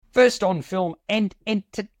First on film and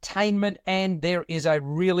entertainment, and there is a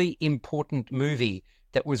really important movie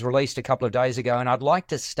that was released a couple of days ago, and I'd like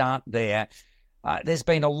to start there. There's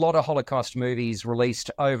been a lot of Holocaust movies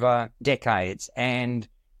released over decades, and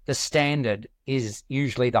the standard is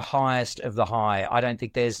usually the highest of the high. I don't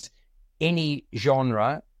think there's any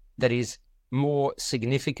genre that is more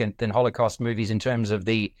significant than Holocaust movies in terms of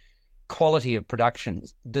the quality of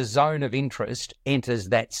productions. The Zone of Interest enters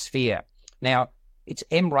that sphere. Now, it's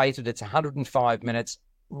M-rated, it's 105 minutes,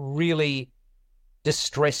 really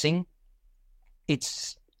distressing.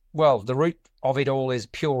 It's, well, the root of it all is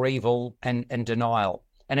pure evil and denial.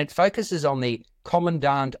 And it focuses on the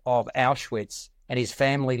commandant of Auschwitz and his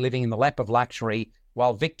family living in the lap of luxury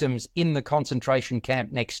while victims in the concentration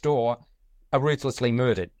camp next door are ruthlessly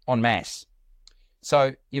murdered en masse.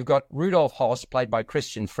 So you've got Rudolf Höss, played by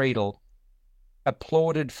Christian Friedel,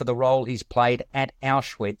 applauded for the role he's played at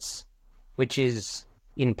Auschwitz, which is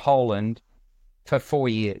in Poland, for 4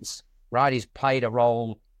 years, right? He's played a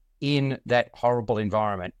role in that horrible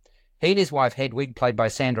environment. He and his wife Hedwig, played by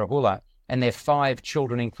Sandra Huller, and their 5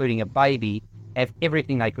 children, including a baby, have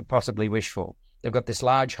everything they could possibly wish for. They've got this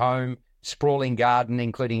large home, sprawling garden,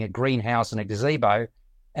 including a greenhouse and a gazebo,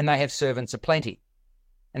 and they have servants aplenty.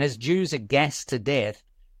 And as Jews are gassed to death,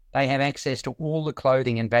 they have access to all the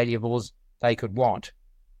clothing and valuables they could want.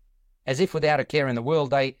 As if without a care in the world,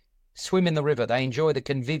 they swim in the river, they enjoy the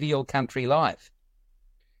convivial country life.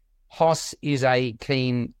 Höss is a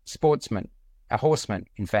keen sportsman, a horseman,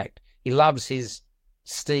 in fact. He loves his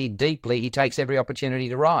steed deeply. He takes every opportunity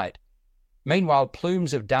to ride. Meanwhile,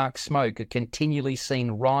 plumes of dark smoke are continually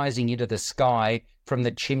seen rising into the sky from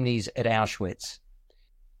the chimneys at Auschwitz.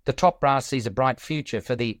 The top brass sees a bright future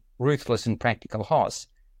for the ruthless and practical Höss.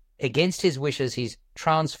 Against his wishes, he's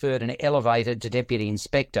transferred and elevated to deputy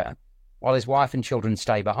inspector, while his wife and children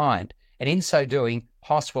stay behind. And in so doing,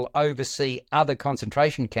 Höss will oversee other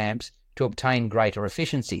concentration camps to obtain greater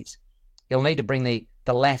efficiencies. He'll need to bring the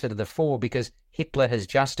latter to the fore because Hitler has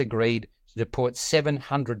just agreed to deport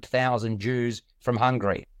 700,000 Jews from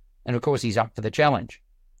Hungary. And of course, he's up for the challenge.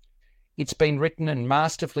 It's been written and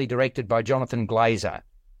masterfully directed by Jonathan Glazer.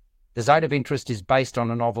 The Zone of Interest is based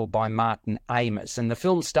on a novel by Martin Amis, and the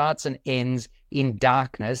film starts and ends in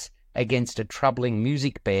darkness against a troubling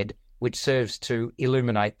music bed which serves to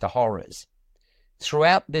illuminate the horrors.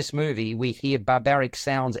 Throughout this movie, we hear barbaric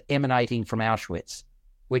sounds emanating from Auschwitz,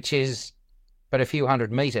 which is but a few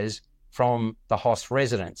hundred metres from the Höss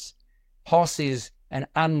residence. Höss is an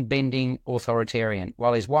unbending authoritarian,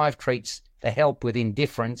 while his wife treats the help with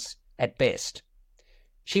indifference at best.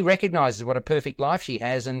 She recognises what a perfect life she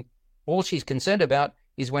has, and all she's concerned about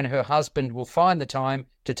is when her husband will find the time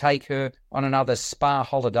to take her on another spa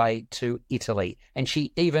holiday to Italy. And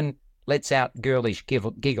she even lets out girlish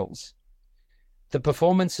giggles. The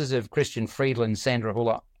performances of Christian Friedel and Sandra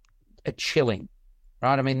Huller are chilling,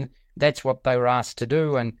 right? I mean, that's what they were asked to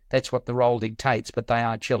do, and that's what the role dictates, but they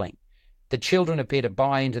are chilling. The children appear to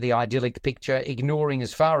buy into the idyllic picture, ignoring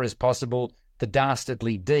as far as possible the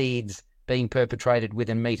dastardly deeds being perpetrated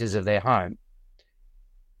within metres of their home.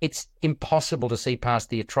 It's impossible to see past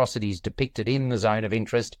the atrocities depicted in the Zone of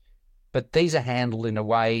Interest, but these are handled in a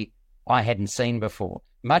way I hadn't seen before.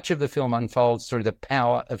 Much of the film unfolds through the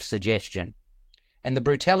power of suggestion, and the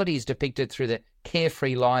brutality is depicted through the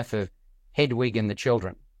carefree life of Hedwig and the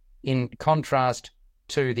children, in contrast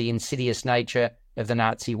to the insidious nature of the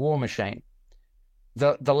Nazi war machine.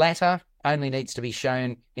 The latter only needs to be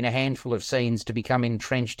shown in a handful of scenes to become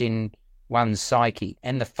entrenched in one's psyche,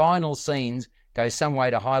 and the final scenes go some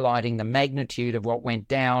way to highlighting the magnitude of what went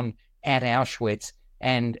down at Auschwitz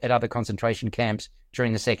and at other concentration camps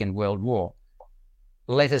during the Second World War.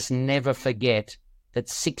 Let us never forget that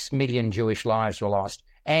 6 million Jewish lives were lost,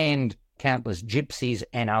 and countless gypsies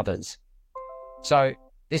and others. So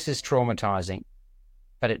this is traumatizing,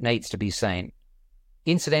 but it needs to be seen.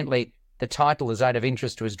 Incidentally, the title, The Zone of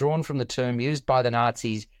Interest, was drawn from the term used by the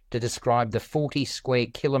Nazis to describe the 40 square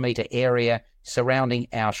kilometre area surrounding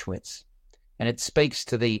Auschwitz. And it speaks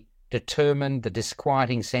to the determined, the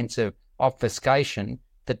disquieting sense of obfuscation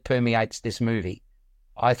that permeates this movie.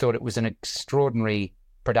 I thought it was an extraordinary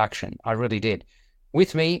production. I really did.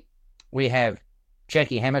 With me, we have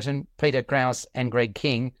Jackie Hamilton, Peter Krause, and Greg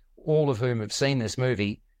King, all of whom have seen this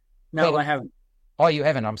movie. No, Peter, I haven't. Oh, you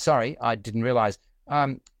haven't? I'm sorry. I didn't realise.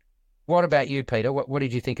 What about you, Peter? What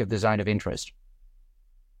did you think of The Zone of Interest?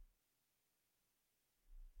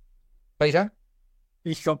 Peter?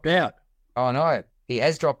 He's dropped out. Oh, no. He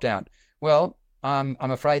has dropped out. Well, I'm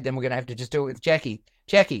afraid then we're going to have to just do it with Jackie.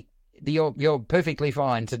 Jackie, you're perfectly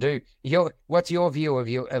fine to do. What's your view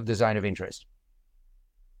of The Zone of Interest?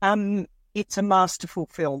 It's a masterful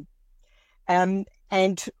film.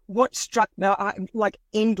 And what struck me, like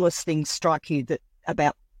endless things strike you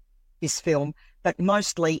about this film, but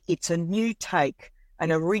mostly it's a new take,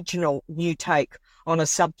 an original new take on a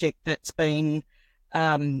subject that's been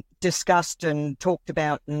discussed and talked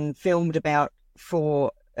about and filmed about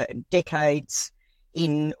for decades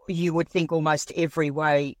in, you would think, almost every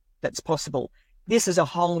way that's possible. This is a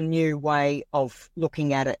whole new way of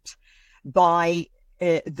looking at it. By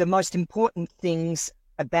the most important things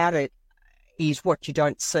about it is what you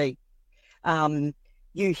don't see.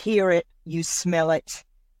 You hear it, you smell it,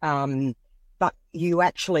 but you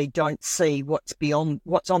actually don't see what's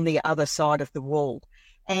on the other side of the wall.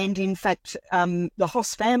 And in fact, the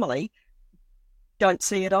Hoss family don't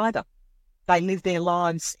see it either. They live their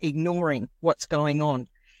lives ignoring what's going on.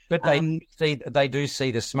 But they do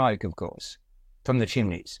see the smoke, of course, from the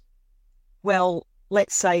chimneys. Well,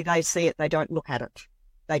 let's say they see it, they don't look at it.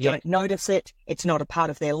 They don't notice it. It's not a part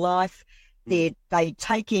of their life. They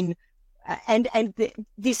take in,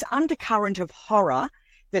 this undercurrent of horror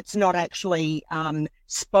that's not actually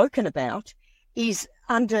spoken about is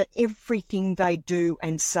under everything they do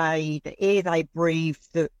and say, the air they breathe,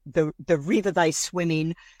 the river they swim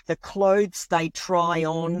in, the clothes they try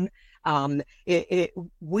on.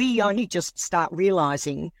 We only just start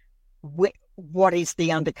realising what is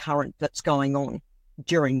the undercurrent that's going on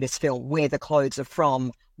during this film, where the clothes are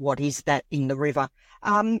from, what is that in the river.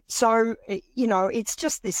 So, it's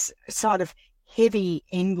just this sort of heavy,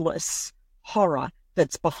 endless horror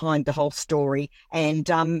that's behind the whole story. And,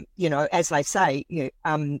 as they say,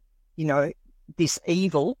 this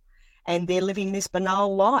evil, and they're living this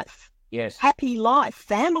banal life. Yes. Happy life,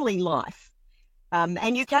 family life.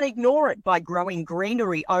 And you can't ignore it by growing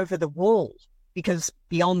greenery over the wall, because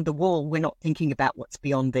beyond the wall, we're not thinking about what's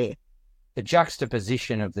beyond there. The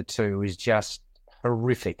juxtaposition of the two is just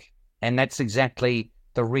horrific. And that's exactly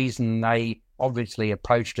the reason they obviously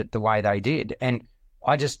approached it the way they did. And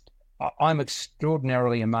I'm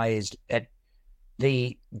extraordinarily amazed at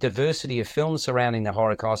the diversity of films surrounding the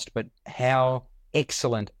Holocaust, but how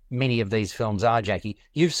excellent many of these films are, Jackie.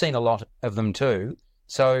 You've seen a lot of them too.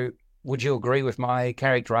 So would you agree with my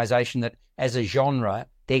characterization that as a genre,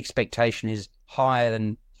 the expectation is higher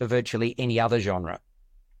than for virtually any other genre?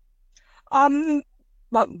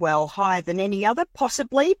 Well, higher than any other,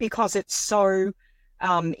 possibly, because it's so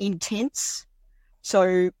intense,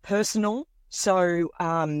 so personal, so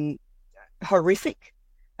horrific,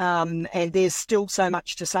 and there's still so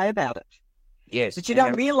much to say about it. Yes. But you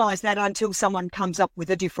don't realise that until someone comes up with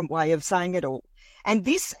a different way of saying it all. And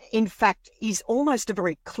this, in fact, is almost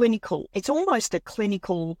a clinical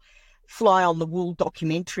fly-on-the-wall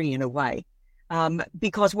documentary in a way,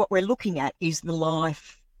 because what we're looking at is the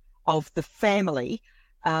life of the family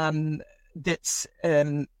that's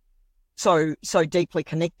so deeply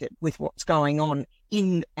connected with what's going on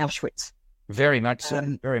in Auschwitz. Very much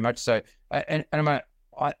so, very much so. And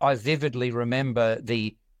I vividly remember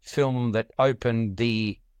the film that opened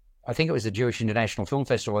I think it was the Jewish International Film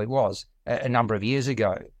Festival, it was, a number of years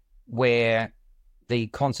ago, where the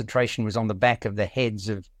concentration was on the back of the heads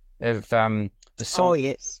of the song. Oh,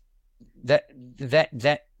 yes. That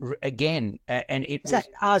again, and it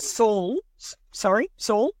was... Saul. Sorry,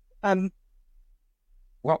 Saul.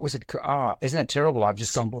 What was it? Isn't that terrible? I've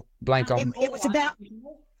just gone blank on. It was about...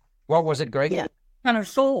 What was it, Greg? Yeah. Son of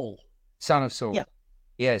Saul. Son of Saul. Yeah.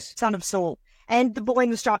 Yes. Son of Saul. And The Boy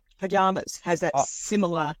in the Striped Pajamas has that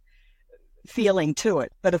similar feeling to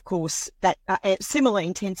it. But of course, that similar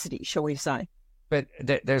intensity, shall we say. But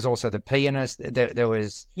there's also The Pianist. There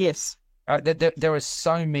was... Yes. There are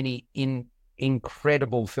so many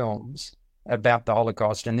incredible films about the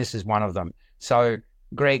Holocaust, and this is one of them. So,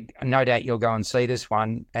 Greg, no doubt you'll go and see this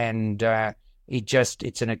one, and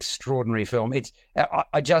it's an extraordinary film.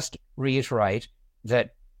 I just reiterate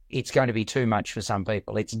that it's going to be too much for some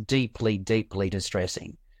people. It's deeply, deeply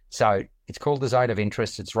distressing. So it's called The Zone of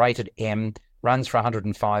Interest. It's rated M, runs for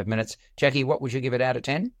 105 minutes. Jackie, what would you give it out of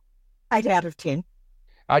 10? 8 out of 10.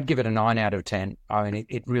 I'd give it a 9 out of 10. I mean,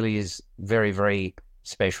 it really is very, very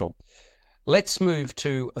special. Let's move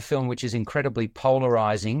to a film which is incredibly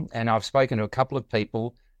polarizing, and I've spoken to a couple of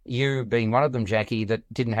people, you being one of them, Jackie, that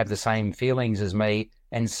didn't have the same feelings as me,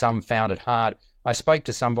 and some found it hard. I spoke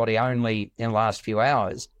to somebody only in the last few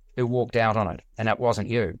hours who walked out on it, and that wasn't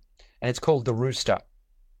you. And it's called The Rooster.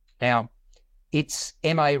 Now, it's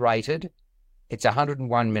MA rated, it's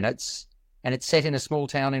 101 minutes, and it's set in a small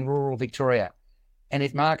town in rural Victoria. And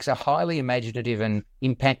it marks a highly imaginative and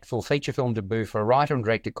impactful feature film debut for a writer and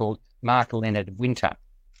director called Mark Leonard Winter.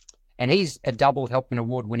 And he's a double Helpman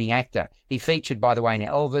Award-winning actor. He featured, by the way, in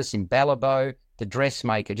Elvis, in Ballabo, the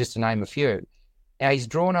dressmaker, just to name a few. Now, he's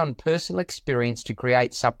drawn on personal experience to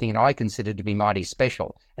create something that I consider to be mighty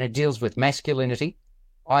special, and it deals with masculinity,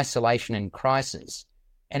 isolation and crisis,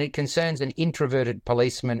 and it concerns an introverted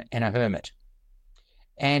policeman and a hermit.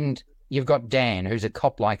 And you've got Dan, who's a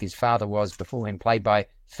cop like his father was before him, played by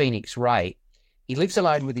Phoenix Ray. He lives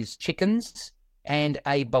alone with his chickens and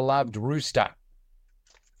a beloved rooster,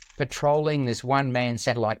 patrolling this one-man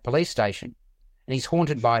satellite police station, and he's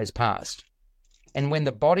haunted by his past. And when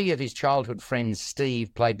the body of his childhood friend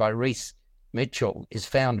Steve, played by Reese Mitchell, is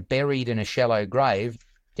found buried in a shallow grave,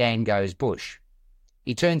 Dan goes bush.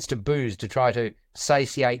 He turns to booze to try to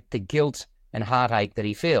satiate the guilt and heartache that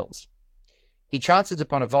he feels. He chances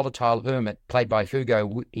upon a volatile hermit, played by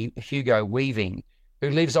Hugo Weaving, who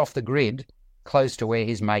lives off the grid, close to where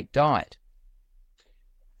his mate died.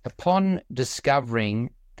 Upon discovering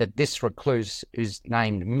that this recluse, who's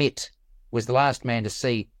named Mitt, was the last man to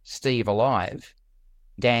see Steve alive,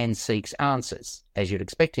 Dan seeks answers, as you'd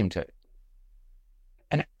expect him to.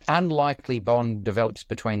 An unlikely bond develops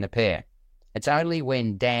between the pair. It's only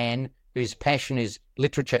when Dan, whose passion is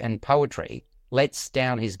literature and poetry, lets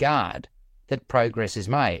down his guard that progress is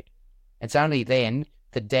made. It's only then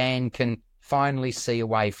that Dan can finally see a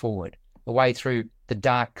way forward, a way through the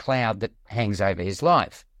dark cloud that hangs over his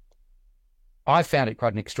life. I found it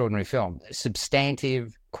quite an extraordinary film, a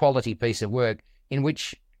substantive, quality piece of work in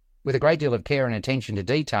which, with a great deal of care and attention to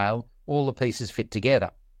detail, all the pieces fit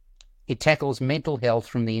together. It tackles mental health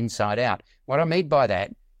from the inside out. What I mean by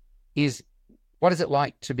that is, what is it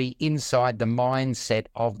like to be inside the mindset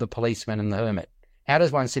of the policeman and the hermit? How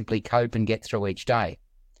does one simply cope and get through each day?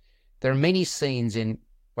 There are many scenes in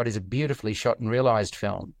what is a beautifully shot and realised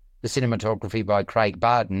film, the cinematography by Craig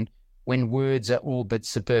Barden, when words are all but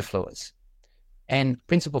superfluous. And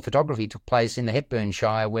principal photography took place in the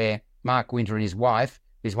Hepburnshire, where Mark Winter and his wife,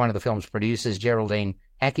 who's one of the film's producers, Geraldine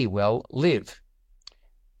Hackiewell, live.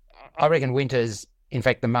 I reckon Winter's, in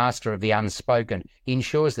fact, the master of the unspoken. He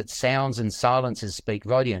ensures that sounds and silences speak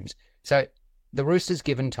volumes. So the rooster's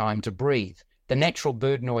given time to breathe. The natural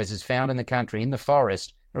bird noises found in the country, in the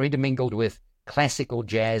forest, are intermingled with classical,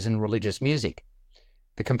 jazz and religious music.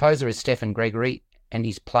 The composer is Stephen Gregory, and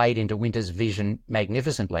he's played into Winter's vision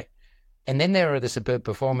magnificently. And then there are the superb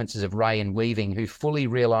performances of Ray and Weaving, who fully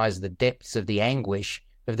realise the depths of the anguish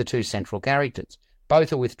of the two central characters.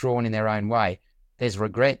 Both are withdrawn in their own way. There's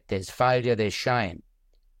regret, there's failure, there's shame.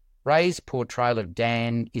 Ray's portrayal of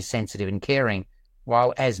Dan is sensitive and caring,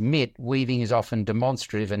 while as Mitt, Weaving is often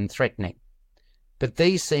demonstrative and threatening. But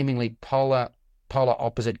these seemingly polar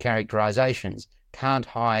opposite characterisations can't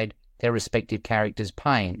hide their respective characters'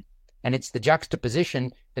 pain, and it's the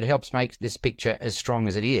juxtaposition that helps make this picture as strong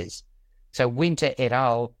as it is. So Winter et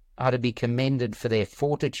al. Are to be commended for their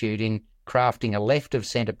fortitude in crafting a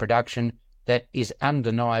left-of-centre production that is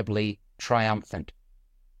undeniably triumphant.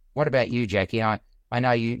 What about you, Jackie? I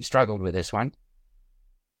know you struggled with this one.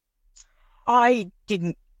 I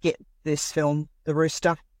didn't get this film, The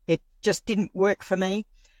Rooster. It just didn't work for me.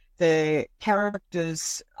 The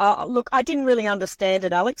characters... look, I didn't really understand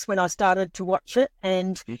it, Alex, when I started to watch it,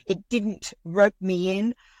 and it didn't rope me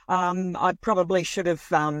in. I probably should have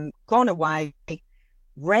gone away,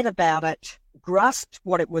 read about it, grasped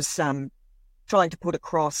what it was trying to put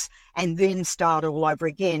across, and then start all over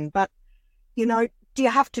again. But, you know, do you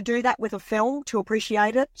have to do that with a film to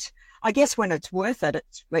appreciate it? I guess when it's worth it,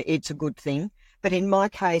 it's a good thing. But in my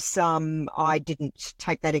case, I didn't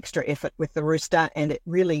take that extra effort with The Rooster, and it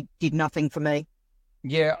really did nothing for me.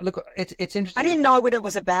 Yeah, look, it's interesting. I didn't know what it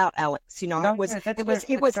was about, Alex. You know, No, it was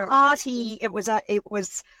that's arty. It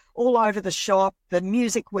was all over the shop. The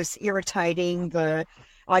music was irritating.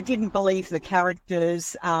 I didn't believe the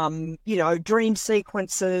characters. Dream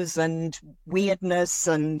sequences and weirdness,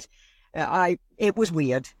 and it was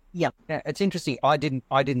weird. Yeah, it's interesting. I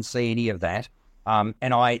didn't see any of that, and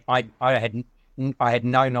I had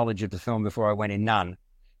no knowledge of the film before I went in, none.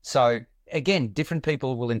 So again, different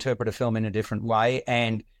people will interpret a film in a different way,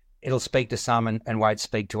 and it'll speak to some and won't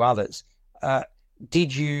speak to others.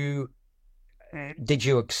 Did you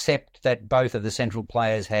accept that both of the central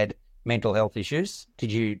players had mental health issues?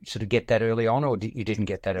 Did you sort of get that early on, or you didn't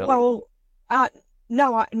get that early? Well,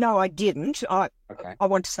 no, I didn't. I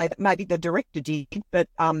want to say that maybe the director did, but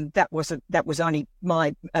that was only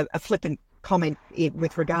my a flippant comment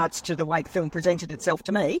with regards to the way the film presented itself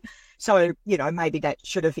to me. So, you know, maybe that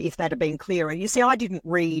should have, if that had been clearer. You see, I didn't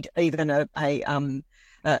read even a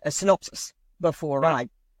synopsis before I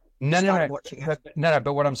started watching it. No,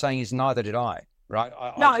 but what I'm saying is neither did I, right?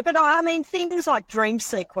 But I mean, things like dream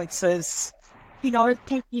sequences, you know,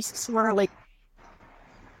 can't necessarily...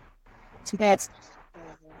 It's bad.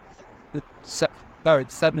 So, no,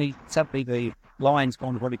 suddenly the line's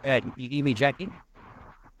gone really bad. You hear me, Jackie?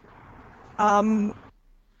 Um,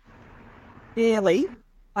 Barely.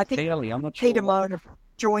 I think Barely. I'm not sure. Peter might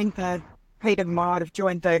have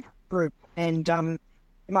joined the group, and there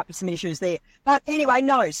might be some issues there. But anyway,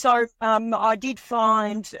 no. So I did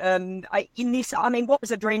find in this. I mean, what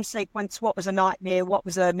was a dream sequence? What was a nightmare? What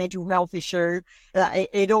was a mental health issue?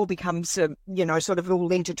 It all becomes sort of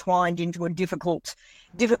all intertwined into a difficult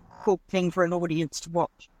thing for an audience to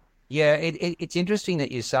watch. Yeah, it's interesting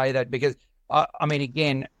that you say that, because I mean,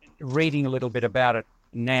 again, reading a little bit about it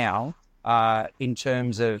now, in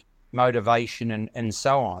terms of motivation and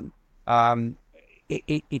so on,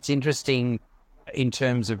 it's interesting in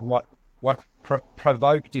terms of what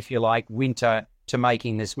provoked, if you like, Winter to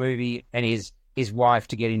making this movie, and his wife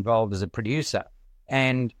to get involved as a producer.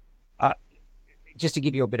 And just to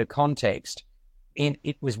give you a bit of context,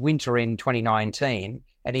 it was Winter in 2019,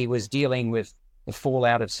 and he was dealing with the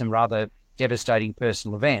fallout of some rather devastating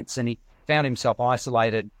personal events, and he found himself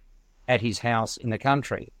isolated at his house in the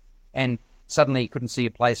country, and suddenly he couldn't see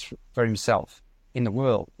a place for himself in the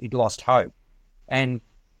world. He'd lost hope, and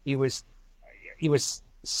he was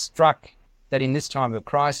struck that in this time of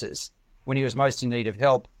crisis, when he was most in need of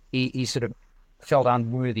help, he sort of felt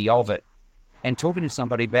unworthy of it, and talking to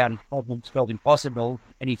somebody about his problems felt impossible,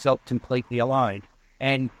 and he felt completely alone.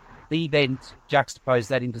 And he then juxtaposed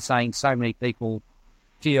that into saying so many people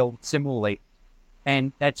feel similarly,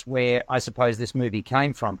 and that's where I suppose this movie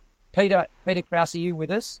came from. Peter Krause, are you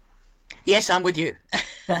with us? Yes, I'm with you.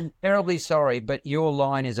 I'm terribly sorry, but your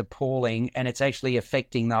line is appalling, and it's actually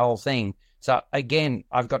affecting the whole thing. So again,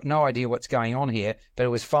 I've got no idea what's going on here, but it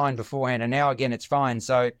was fine beforehand, and now again it's fine.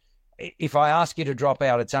 So if I ask you to drop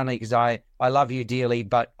out, it's only because I love you dearly,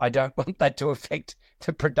 but I don't want that to affect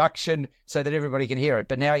the production so that everybody can hear it.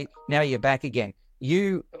 But now you're back again.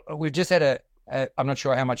 We've just had I'm not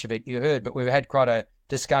sure how much of it you heard, but we've had quite a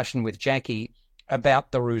discussion with Jackie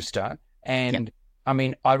about the rooster, and yep. I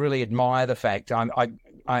mean, I really admire the fact, and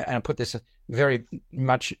I put this very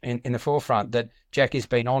much in the forefront, that Jackie's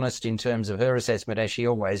been honest in terms of her assessment, as she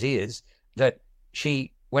always is, that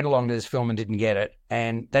she went along to this film and didn't get it,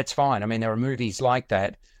 and that's fine. I mean, there are movies like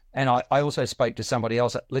that, and I also spoke to somebody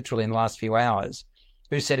else literally in the last few hours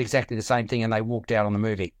who said exactly the same thing, and they walked out on the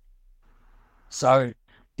movie. So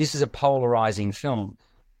this is a polarizing film.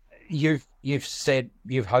 You've said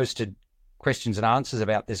you've hosted questions and answers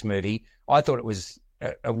about this movie. I thought it was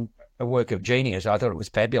a work of genius. I thought it was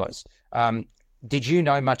fabulous. Did you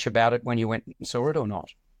know much about it when you went and saw it or not?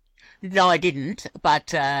 No, I didn't. But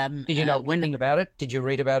did you know anything about it? Did you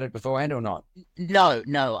read about it beforehand or not? No.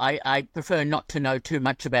 I prefer not to know too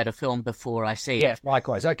much about a film before I see it. Yeah,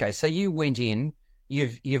 likewise. Okay, so you went in.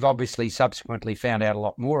 You've obviously subsequently found out a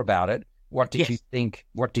lot more about it. What did you think?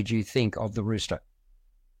 What did you think of The Rooster?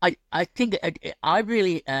 I think I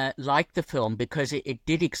really liked the film because it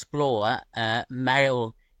did explore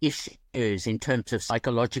male issues in terms of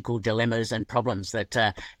psychological dilemmas and problems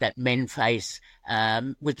that men face,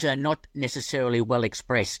 which are not necessarily well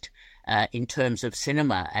expressed in terms of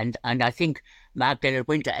cinema. And I think Mark Leonard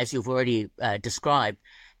Winter, as you've already described,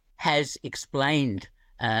 has explained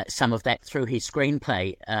some of that through his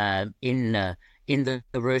screenplay in the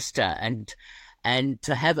Rooster. And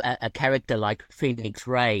to have a character like Phoenix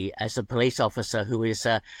Ray as a police officer who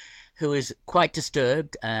is quite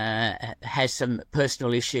disturbed, has some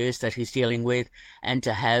personal issues that he's dealing with, and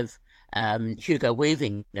to have Hugo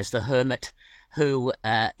Weaving as the hermit, who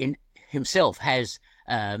in himself has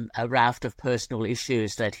a raft of personal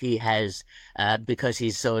issues that he has because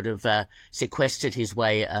he's sort of sequestered his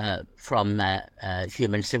way from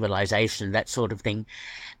human civilization, that sort of thing.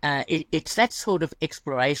 It's that sort of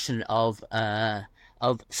exploration of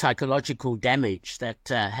psychological damage that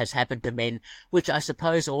has happened to men, which I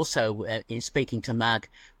suppose also, in speaking to Mark,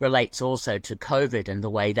 relates also to COVID and the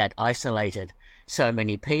way that isolated so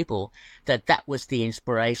many people, that was the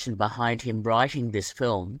inspiration behind him writing this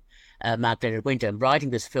film, Mark Leonard Winter, writing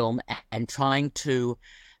this film and trying to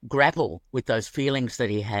grapple with those feelings that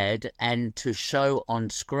he had and to show on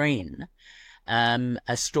screen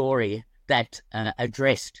a story that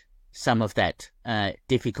addressed some of that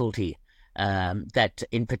difficulty that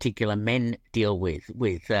in particular men deal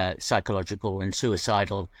with psychological and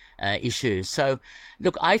suicidal issues. So,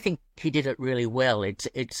 look, I think he did it really well.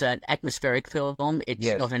 It's an atmospheric film.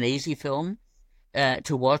 It's not an easy film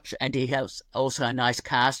to watch, and he has also a nice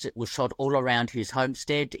cast. It was shot all around his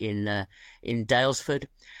homestead in Daylesford,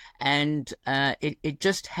 and it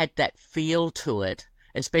just had that feel to it,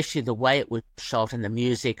 especially the way it was shot and the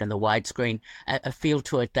music and the widescreen, a feel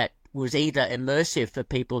to it that was either immersive for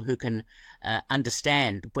people who can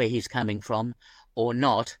understand where he's coming from, or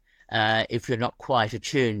not, if you're not quite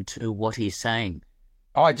attuned to what he's saying.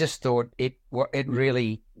 I just thought it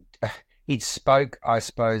really it spoke, I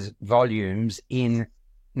suppose, volumes in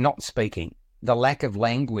not speaking. The lack of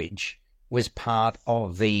language was part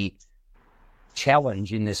of the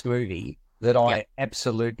challenge in this movie that I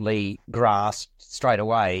absolutely grasped straight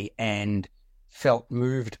away and felt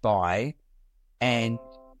moved by. And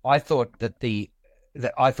I thought that the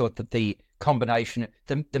combination,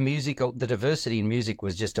 the musical, the diversity in music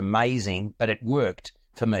was just amazing, but it worked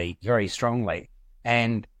for me very strongly.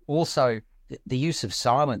 And also the use of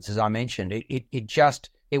silence, as I mentioned,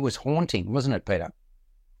 it was haunting, wasn't it, Peter?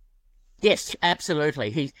 Yes,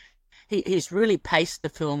 absolutely. He's really paced the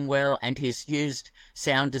film well, and he's used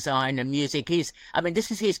sound design and music.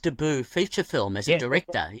 This is his debut feature film as a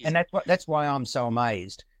director. And that's why I'm so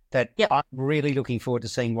amazed that I'm really looking forward to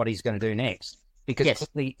seeing what he's going to do next, because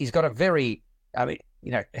he's got he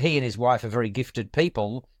and his wife are very gifted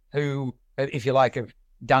people who, if you like, have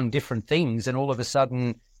done different things, and all of a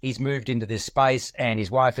sudden he's moved into this space and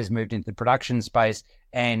his wife has moved into the production space,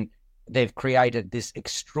 and they've created this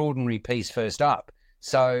extraordinary piece First Up.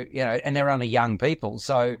 So, and they're only young people.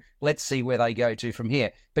 So let's see where they go to from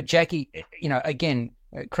here. But Jackie, again,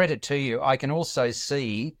 credit to you. I can also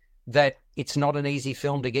see that it's not an easy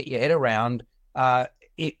film to get your head around.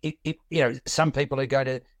 Some people are going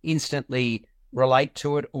to instantly relate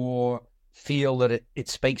to it or feel that it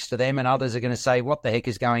speaks to them, and others are going to say, what the heck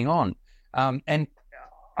is going on? And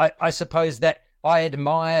I suppose that I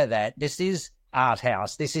admire that. This is art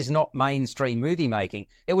house. This is not mainstream movie making.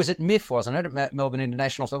 It was at MIF, wasn't it, at Melbourne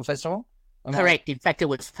International Film Festival? Correct. In fact, it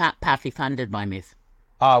was partly funded by MIF.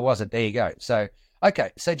 Oh, was it? There you go. So,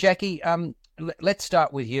 okay. So, Jackie, let's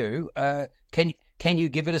start with you. Can you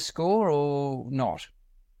give it a score or not?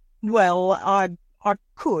 Well, I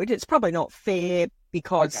could. It's probably not fair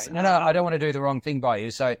because... Okay. No, I don't want to do the wrong thing by you.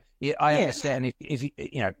 So, I understand if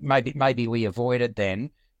maybe we avoid it then,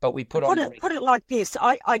 but we put it like this.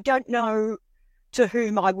 I don't know to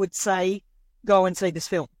whom I would say, go and see this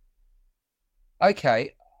film.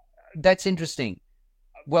 Okay, that's interesting.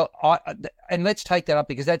 Well, and let's take that up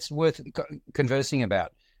because that's worth conversing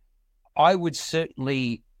about. I would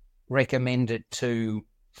certainly recommend it to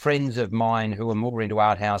friends of mine who are more into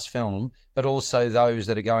art house film, but also those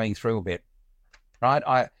that are going through a bit, right?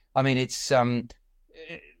 I mean, it's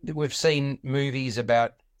we've seen movies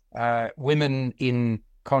about women in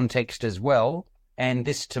context as well, and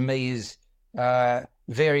this to me is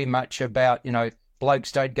very much about,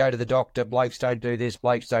 blokes don't go to the doctor, blokes don't do this,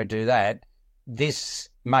 blokes don't do that. This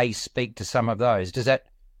may speak to some of those. Does that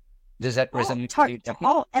resonate?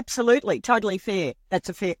 Oh, absolutely, totally fair. That's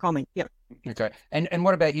a fair comment. Yeah. Okay. And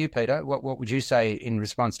what about you, Peter? What would you say in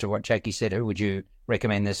response to what Jackie said? Who would you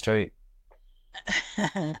recommend this to?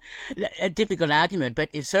 A difficult argument, but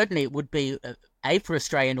it would be for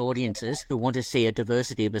Australian audiences who want to see a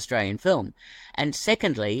diversity of Australian film, and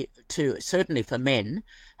secondly, certainly for men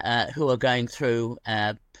who are going through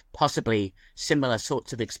possibly similar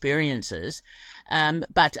sorts of experiences.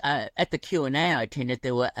 But at the Q&A I attended,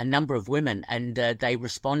 there were a number of women, and they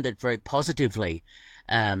responded very positively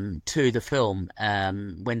to the film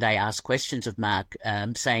when they asked questions of Mark,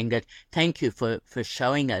 saying that thank you for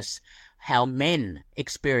showing us how men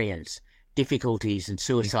experience difficulties and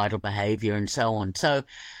suicidal behaviour and so on. So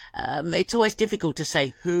it's always difficult to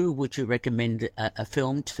say who would you recommend a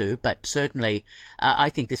film to, but certainly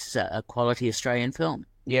I think this is a quality Australian film.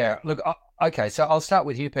 Yeah, look, okay, so I'll start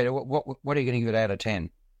with you, Peter. What are you going to give it out of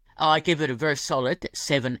 10? I give it a very solid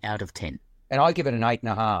 7 out of 10. And I give it an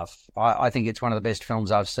 8.5. I think it's one of the best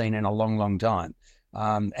films I've seen in a long, long time.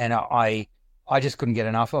 And I just couldn't get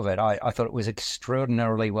enough of it. I thought it was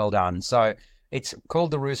extraordinarily well done. So it's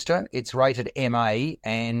called The Rooster. It's rated MA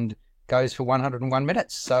and goes for 101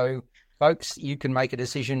 minutes. So, folks, you can make a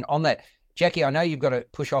decision on that. Jackie, I know you've got to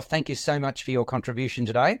push off. Thank you so much for your contribution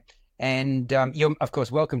today. And you're, of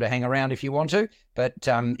course, welcome to hang around if you want to. But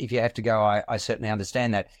if you have to go, I certainly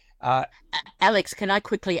understand that. Alex, can I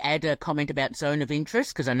quickly add a comment about Zone of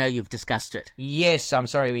Interest? Because I know you've discussed it. Yes, I'm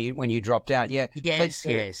sorry when you dropped out. Yeah. Yes.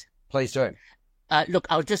 Please do. Look,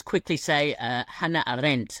 I'll just quickly say Hannah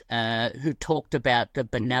Arendt, who talked about the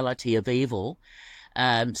banality of evil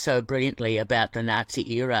so brilliantly about the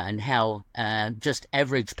Nazi era and how just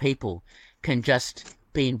average people can just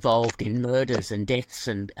be involved in murders and deaths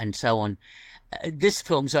and so on. This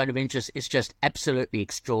film, Zone of Interest, is just absolutely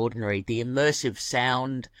extraordinary. The immersive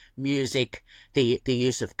sound, music, the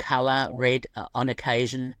use of colour, red on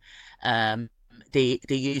occasion, the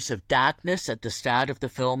use of darkness at the start of the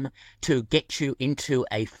film to get you into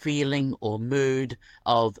a feeling or mood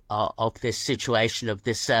of this situation of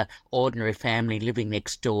this ordinary family living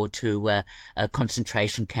next door to a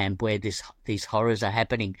concentration camp where these horrors are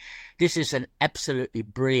happening. This is an absolutely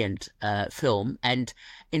brilliant film, and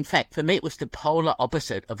in fact, for me, it was the polar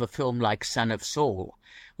opposite of a film like Son of Saul,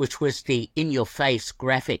 which was the in-your-face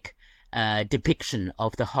graphic depiction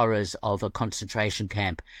of the horrors of a concentration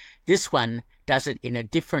camp. This one does it in a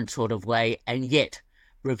different sort of way, and yet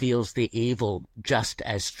reveals the evil just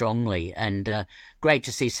as strongly. And great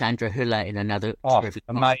to see Sandra Hüller in another.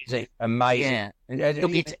 Amazing. Yeah,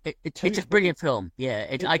 look, it's a brilliant film.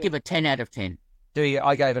 Yeah, I give it 10 out of 10. Do you?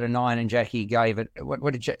 I gave it a 9, and Jackie gave it.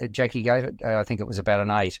 What did Jackie gave it? I think it was about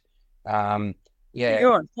an 8. Yeah,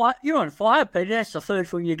 you're on fire, Peter. That's the third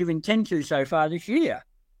film you're giving 10 to so far this year.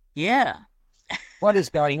 Yeah. What is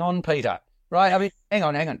going on, Peter? Right? I mean, hang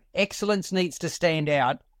on. Excellence needs to stand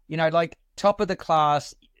out. You know, like top of the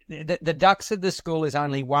class. The ducks of the school is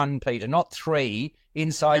only 1, Peter, not 3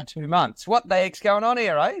 inside 2 months. What the heck's going on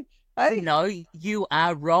here, eh? Hey? No, you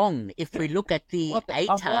are wrong. If we look at the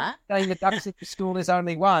ATAR... saying the ducks at the school is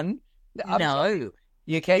only 1. No.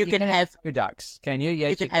 You can have 2 ducks, can you?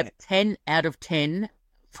 Yes, you can have 10 out of 10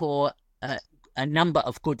 for a number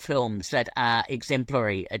of good films that are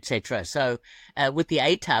exemplary, etc. So with the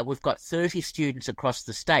ATAR, we've got 30 students across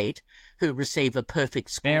the state who receive a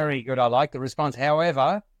perfect score. Very good. I like the response.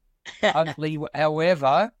 However, only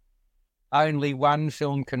 1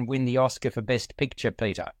 film can win the Oscar for Best Picture,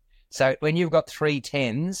 Peter. So when you've got 3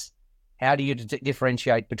 10s, how do you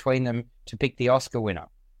differentiate between them to pick the Oscar winner?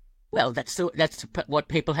 Well, that's what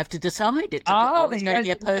people have to decide. It's always going to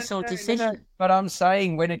be a personal decision. But I'm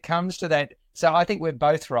saying when it comes to that, so I think we're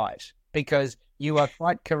both right, because you are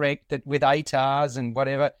quite correct that with ATARs and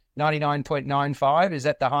whatever, 99.95, is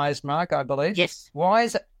that the highest mark, I believe? Yes. Why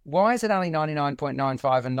is it only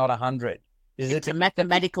 99.95 and not 100? It's a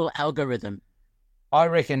mathematical algorithm. I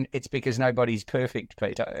reckon it's because nobody's perfect,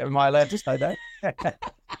 Peter. Am I allowed to say that?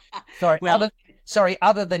 Sorry. Well,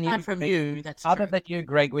 other than you, from you, that's other true. than you,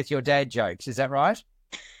 Greg, with your dad jokes, is that right?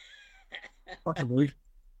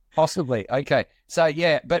 Possibly. Okay. So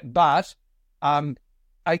yeah, but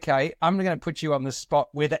okay, I'm going to put you on the spot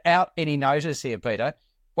without any notice here, Peter.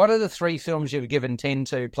 What are the 3 films you've given 10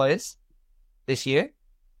 to, please, this year?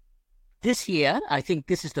 This year, I think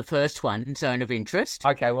this is the first one, Zone of Interest.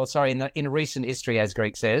 Okay, well, sorry, in recent history, as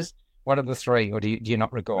Greg says, what are the 3, or do you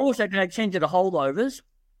not recall? Also, can I extend to the holdovers?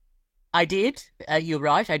 I did. You're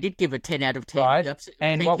right. I did give a 10 out of 10. Right.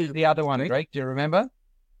 And what was the other one, Greg? Do you remember?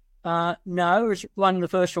 No, it's one of the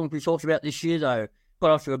first ones we talked about this year, though.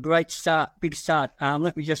 Got off to a great start, big start.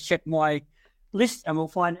 Let me just check my list and we'll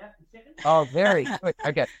find out in a second. Oh, very good.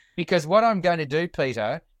 Okay. Because what I'm going to do,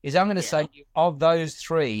 Peter, is I'm going to say of those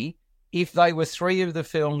 3, if they were 3 of the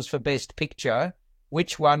films for Best Picture,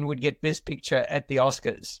 which one would get Best Picture at the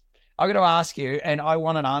Oscars? I'm going to ask you, and I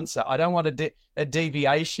want an answer. I don't want a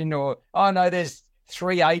deviation or, oh, no, there's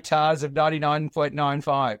 3 ATARs of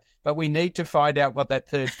 99.95. But we need to find out what that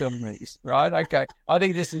third film is, right? Okay. I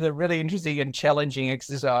think this is a really interesting and challenging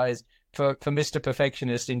exercise for Mr.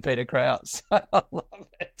 Perfectionist in Peter Krause. I love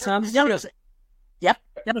it. The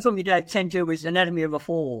other film you gave 10 to was Anatomy of a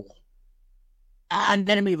Fall.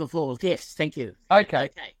 Anatomy of a Fall, yes, thank you.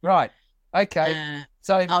 Okay. Right. Okay.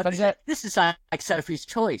 This is like Sophie's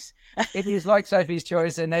Choice. It is like Sophie's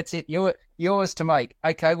Choice, and that's it. Yours to make.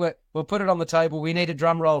 Okay, we'll put it on the table. We need a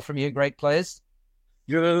drum roll from you, Greg, please.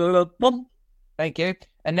 Thank you.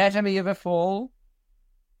 Anatomy of a Fall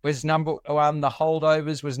was number 1. The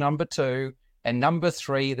Holdovers was number 2. And number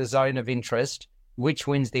 3, The Zone of Interest. Which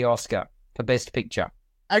wins the Oscar for Best Picture?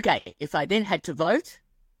 Okay, if I then had to vote,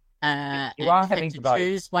 you are having to vote.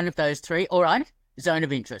 Choose one of those 3. All right, Zone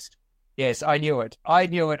of Interest. Yes, I knew it. I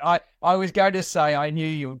was going to say I knew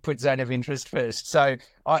you would put Zone of Interest first. So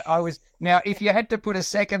I was. Now, if you had to put a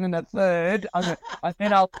second and a third,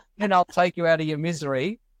 then I'll take you out of your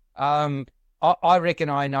misery. I reckon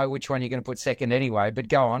I know which one you're going to put second anyway. But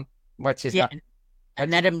go on. What's his name?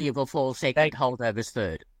 Anatomy of a Fall second, Holdovers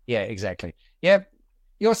third. Yeah, exactly. Yeah,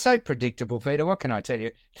 you're so predictable, Peter. What can I tell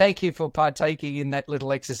you? Thank you for partaking in that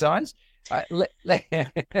little exercise.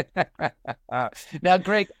 Now,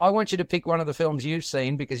 Greg, I want you to pick one of the films you've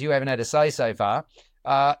seen because you haven't had a say so far.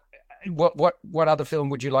 What other film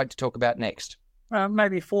would you like to talk about next?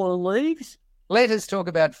 Maybe Fallen Leaves. Let us talk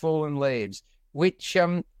about Fallen Leaves, which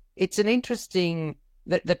it's an interesting.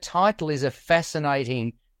 The title is a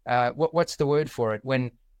fascinating. What's the word for it?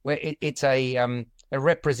 It's a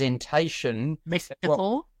representation.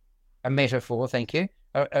 Metaphor. A metaphor. Thank you.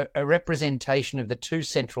 A representation of the 2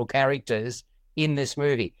 central characters in this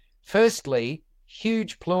movie. Firstly,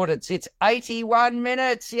 huge plaudits. It's 81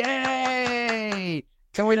 minutes. Yay!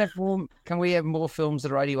 Can we have more films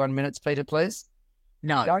that are 81 minutes, Peter, please?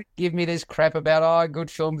 No. Don't give me this crap about, a good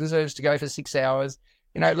film deserves to go for 6 hours.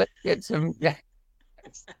 Let's get some...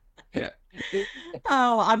 Yeah.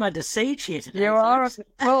 Oh, I'm under siege here today. You are.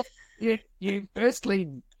 Well, you firstly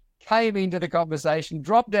came into the conversation,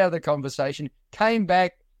 dropped out of the conversation, came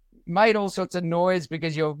back, made all sorts of noise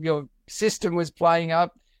because your system was playing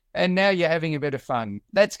up, and now you're having a bit of fun.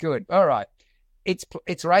 That's good. All right.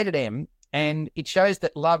 It's rated M, and it shows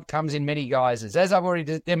that love comes in many guises, as I've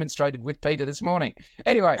already demonstrated with Peter this morning.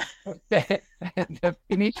 Anyway, the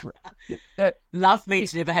finish... Love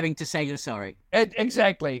means never having to say you're sorry.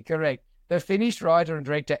 Exactly, correct. The Finnish writer and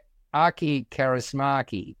director Aki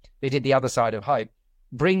Kaurismäki, who did The Other Side of Hope,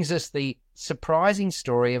 brings us the surprising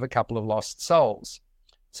story of a couple of lost souls.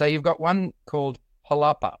 So you've got one called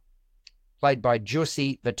Halapa, played by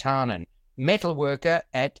Jussi Vatanen, metal worker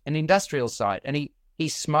at an industrial site. And he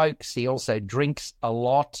smokes, he also drinks a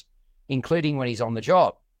lot, including when he's on the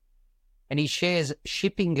job. And he shares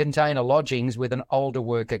shipping container lodgings with an older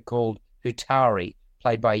worker called Hutari,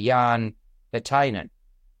 played by Jan Vatanen.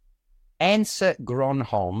 Ansa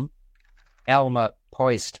Gronholm, Alma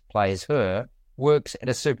Poist plays her, works at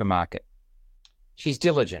a supermarket. She's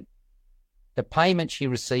diligent. The payment she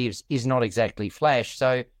receives is not exactly flash,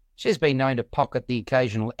 so she's been known to pocket the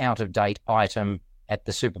occasional out-of-date item at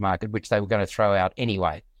the supermarket, which they were going to throw out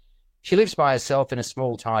anyway. She lives by herself in a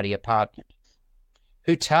small, tidy apartment.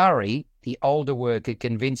 Hutari, the older worker,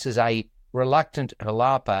 convinces a reluctant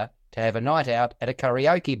Halapa to have a night out at a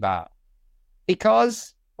karaoke bar.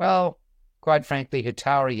 Because, well, quite frankly,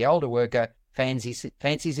 Hutari, the older worker,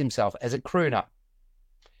 fancies himself as a crooner.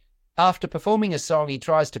 After performing a song, he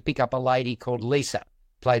tries to pick up a lady called Lisa,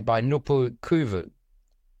 played by Nupu Kuvu,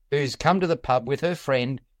 who's come to the pub with her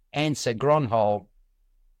friend Ansa Gronholm,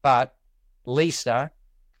 but Lisa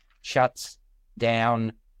shuts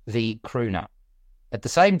down the crooner. At the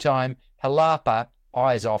same time, Halapa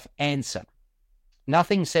eyes off Ansa.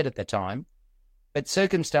 Nothing said at the time, but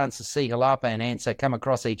circumstances see Halapa and Ansa come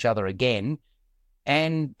across each other again,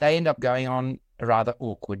 and they end up going on a rather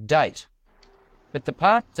awkward date. But the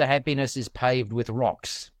path to happiness is paved with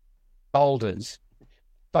rocks, boulders,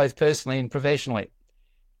 both personally and professionally.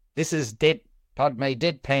 This is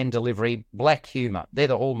deadpan delivery, black humour. They're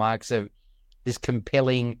the hallmarks of this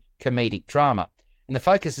compelling comedic drama. And the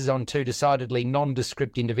focus is on two decidedly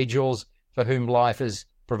nondescript individuals for whom life has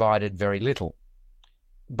provided very little.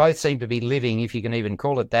 Both seem to be living, if you can even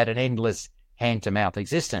call it that, an endless hand-to-mouth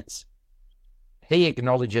existence. He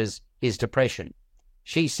acknowledges his depression.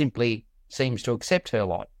 She simply seems to accept her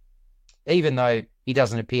lot. Even though he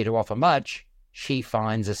doesn't appear to offer much, she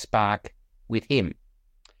finds a spark with him.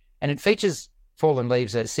 And it features Fallen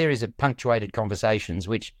Leaves, a series of punctuated conversations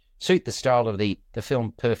which suit the style of the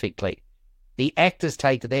film perfectly. The actors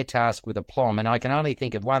take their task with aplomb, and I can only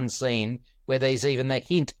think of one scene where there's even the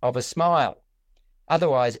hint of a smile.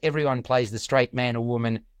 Otherwise, everyone plays the straight man or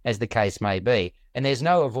woman, as the case may be, and there's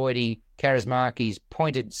no avoiding Kaurismäki's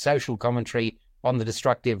pointed social commentary on the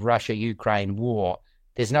destructive Russia-Ukraine war.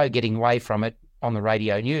 There's no getting away from it on the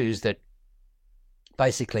radio news that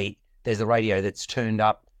basically there's the radio that's turned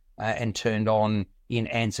up and turned on in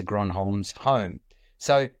Ansa Gronholm's home.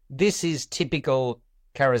 So this is typical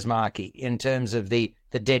Kaurismäki in terms of the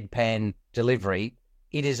deadpan delivery.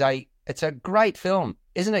 It's a great film,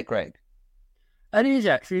 isn't it, Greg? It is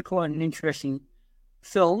actually quite an interesting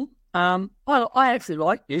film. I actually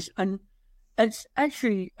like this, and it's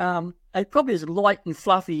actually it's probably as light and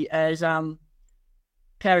fluffy as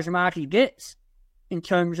Kaurismäki gets in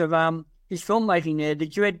terms of his filmmaking there.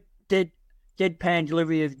 The deadpan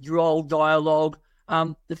delivery of droll dialogue,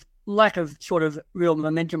 the lack of sort of real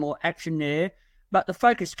momentum or action there, but the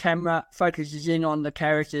focused camera focuses in on the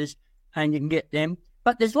characters and you can get them.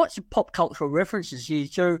 But there's lots of pop cultural references here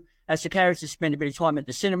too, as the characters spend a bit of time at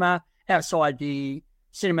the cinema. Outside the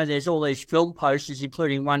cinema, there's all these film posters,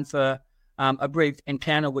 including one for A Brief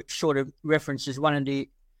Encounter, which sort of references one of the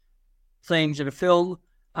themes of the film.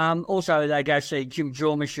 Also, they go see Jim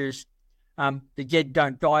Jarmusch's The Dead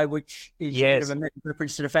Don't Die, which is sort of a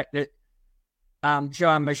reference to the fact that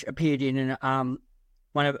Jarmusch appeared in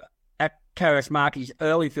one of Kaurismäki's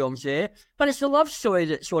early films there. But it's a love story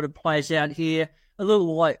that sort of plays out here, a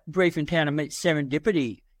little like Brief Encounter meets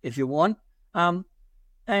Serendipity, if you want. And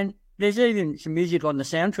there's even some music on the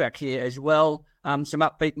soundtrack here as well, some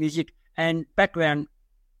upbeat music and background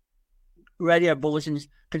radio bulletins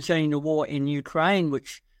concerning the war in Ukraine,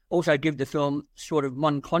 which also give the film sort of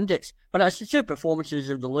one context. But it's the two performances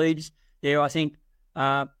of the leads there, I think,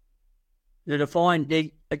 the defined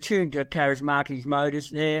attuned to Kaurismäki's modus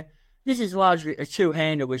there. This is largely a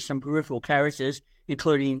two-hander with some peripheral characters,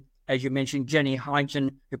 including, as you mentioned, Jenny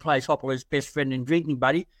Heinsohn, who plays Hopper's best friend and drinking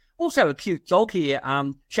buddy. Also a cute dog here,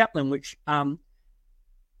 Chaplin, which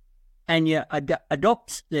Anya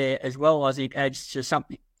adopts there as well, I think, adds to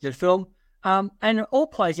something to the film. And it all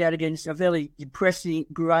plays out against a very depressing,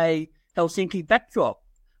 grey Helsinki backdrop.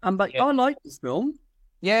 But I like this film.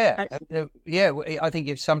 Yeah, I think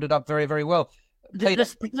you've summed it up very, very well.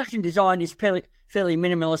 The production design is fairly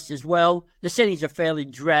minimalist as well. The settings are fairly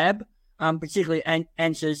drab, particularly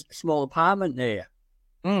Ansa's small apartment there.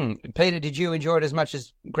 Peter, did you enjoy it as much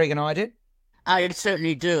as Greg and I did? I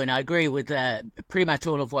certainly do, and I agree with pretty much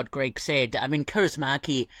all of what Greg said. I mean,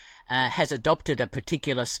 Kaurismäki has adopted a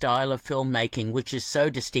particular style of filmmaking which is so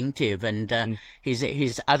distinctive, and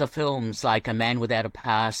his other films like A Man Without a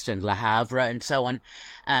Past and Le Havre and so on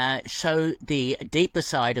show the deeper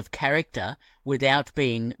side of character without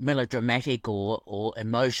being melodramatic or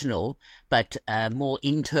emotional, but more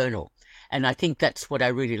internal. And I think that's what I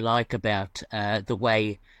really like about the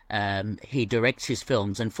way he directs his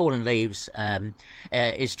films. And Fallen Leaves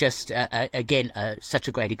is just, again, such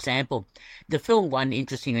a great example. The film won,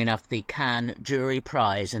 interestingly enough, the Cannes Jury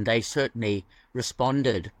Prize, and they certainly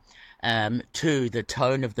responded to the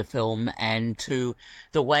tone of the film and to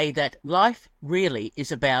the way that life really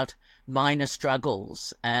is about minor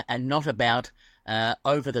struggles and not about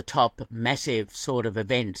over-the-top, massive sort of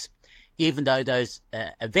events. Even though those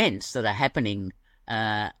events that are happening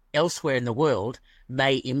elsewhere in the world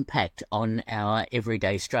may impact on our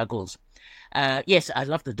everyday struggles. Yes, I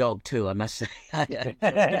love the dog too, I must say.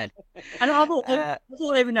 And I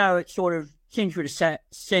thought even though it's sort of tinged with a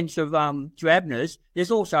sense of drabness,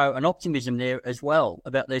 there's also an optimism there as well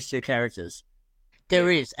about these two characters. There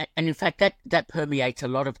is, and in fact, that permeates a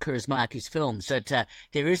lot of Kaurismäki's films, that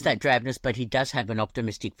there is that drabness, but he does have an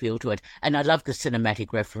optimistic feel to it. And I love the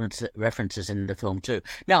cinematic references in the film too.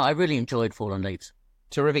 No, I really enjoyed Fallen Leaves.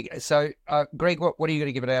 Terrific. So, Greg, what are you going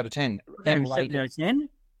to give it out of 10? 7 out of 10.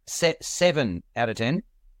 7 out of 10?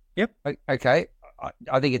 Yep. Okay.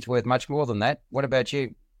 I think it's worth much more than that. What about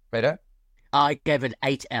you, Peter? I gave it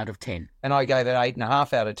 8 out of 10. And I gave it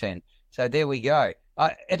 8.5 out of 10. So there we go.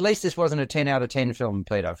 At least this wasn't a 10 out of 10 film,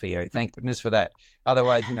 Peter, for you. Thank goodness for that.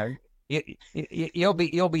 Otherwise, you'll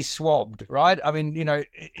be swabbed, right? I mean,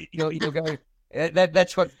 you'll go.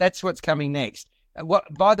 That's what's coming next.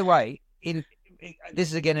 By the way, this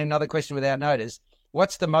is again another question without notice.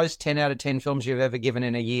 What's the most 10 out of 10 films you've ever given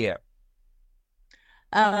in a year?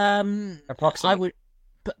 Approximately. I would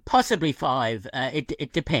possibly 5.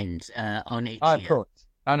 It depends on each year. Of course.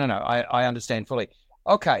 No. I understand fully.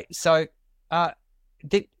 Okay, so.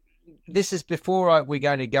 This is before we're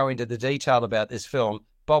going to go into the detail about this film,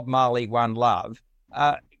 Bob Marley, One Love.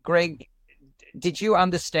 Greg, did you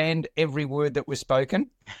understand every word that was spoken?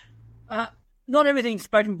 Not everything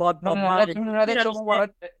spoken by Bob Marley. No, that's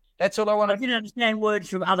all I want. I didn't understand words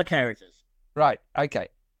from other characters. Right, okay.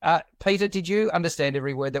 Peter, did you understand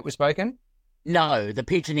every word that was spoken? No, the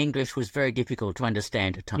pidgin English was very difficult to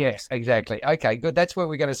understand at times. Yes, exactly. Okay, good. That's where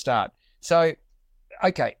we're going to start. So,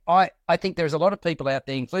 okay, I think there's a lot of people out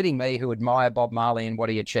there, including me, who admire Bob Marley and what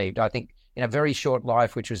he achieved. I think in a very short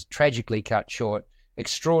life, which was tragically cut short,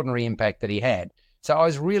 extraordinary impact that he had. So I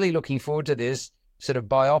was really looking forward to this sort of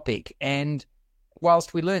biopic. And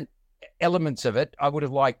whilst we learnt elements of it, I would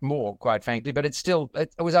have liked more, quite frankly, but it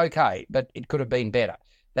was okay, but it could have been better.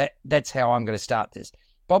 That's how I'm going to start this.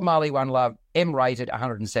 Bob Marley, One Love, M-rated,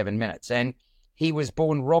 107 minutes. And he was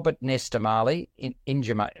born Robert Nestor Marley in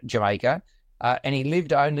Jamaica. And he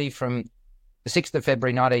lived only from the 6th of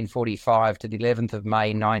February 1945 to the 11th of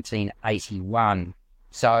May 1981.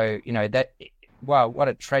 So, what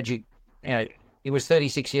a tragic, he was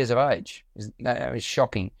 36 years of age. It was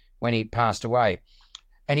shocking when he passed away.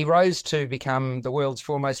 And he rose to become the world's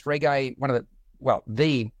foremost reggae,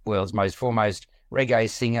 the world's most foremost reggae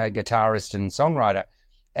singer, guitarist and songwriter.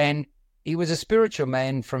 And he was a spiritual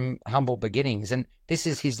man from humble beginnings. And this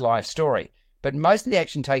is his life story. But most of the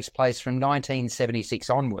action takes place from 1976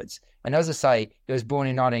 onwards. And as I say, he was born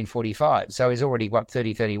in 1945, so he's already,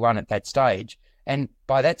 31 at that stage. And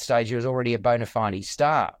by that stage, he was already a bona fide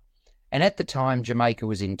star. And at the time, Jamaica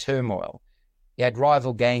was in turmoil. You had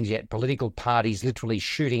rival gangs, you had political parties literally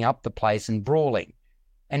shooting up the place and brawling.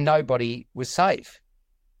 And nobody was safe.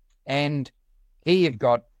 And here you've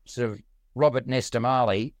got sort of Robert Nestor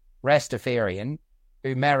Marley, Rastafarian,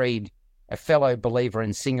 who married a fellow believer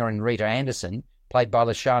and singer in Rita Anderson, played by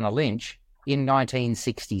Lashana Lynch, in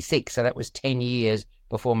 1966. So that was 10 years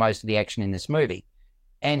before most of the action in this movie.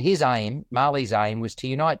 And his aim, Marley's aim, was to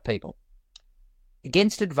unite people.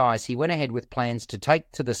 against advice, he went ahead with plans to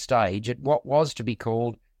take to the stage at what was to be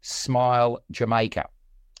called Smile Jamaica.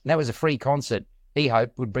 And that was a free concert he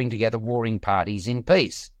hoped would bring together warring parties in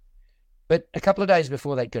peace. But a couple of days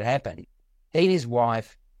before that could happen, he and his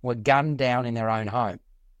wife were gunned down in their own home.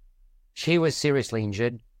 She was seriously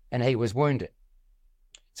injured and he was wounded.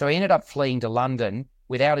 So he ended up fleeing to London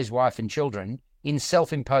without his wife and children in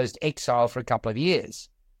self-imposed exile for a couple of years.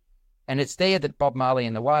 And it's there that Bob Marley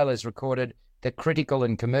and the Wailers recorded the critical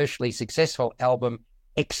and commercially successful album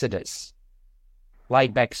Exodus.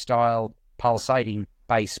 Laid-back style, pulsating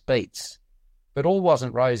bass beats. But all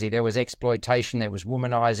wasn't rosy. There was exploitation, there was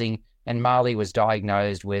womanising, and Marley was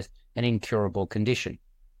diagnosed with an incurable condition.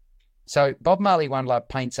 So Bob Marley One Love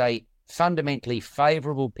paints a fundamentally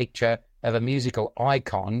favourable picture of a musical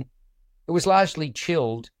icon who was largely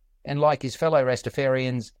chilled and, like his fellow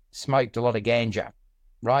Rastafarians, smoked a lot of ganja,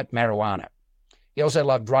 right? Marijuana. He also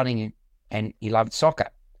loved running and he loved soccer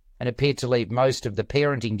and appeared to leave most of the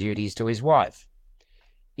parenting duties to his wife.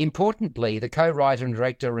 Importantly, the co-writer and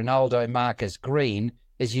director Ronaldo Marcus Green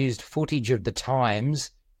has used footage of the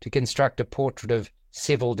times to construct a portrait of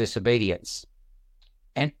civil disobedience.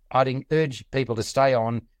 And I'd urge people to stay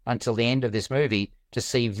on until the end of this movie to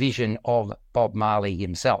see vision of Bob Marley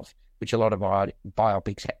himself, which a lot of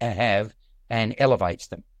biopics have, and elevates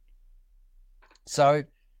them. So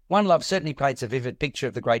One Love certainly paints a vivid picture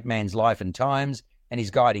of the great man's life and times and his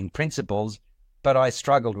guiding principles, but I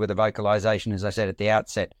struggled with the vocalisation, as I said at the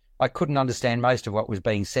outset. I couldn't understand most of what was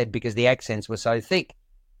being said because the accents were so thick.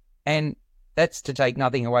 And that's to take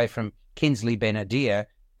nothing away from Kingsley Ben-Adir,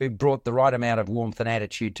 who brought the right amount of warmth and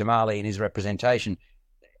attitude to Marley in his representation.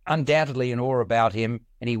 Undoubtedly an awe about him,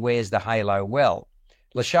 and he wears the halo well.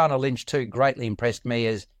 Lashana Lynch, too, greatly impressed me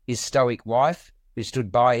as his stoic wife, who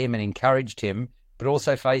stood by him and encouraged him, but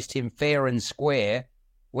also faced him fair and square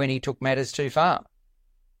when he took matters too far.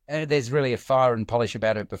 There's really a fire and polish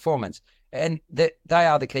about her performance. And they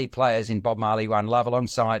are the key players in Bob Marley One Love,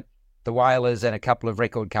 alongside the Wailers and a couple of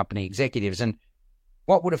record company executives. And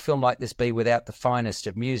what would a film like this be without the finest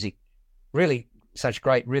of music? Really such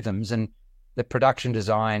great rhythms and the production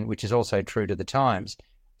design, which is also true to the times.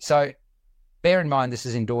 So bear in mind this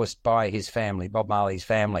is endorsed by his family, Bob Marley's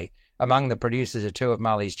family. Among the producers are two of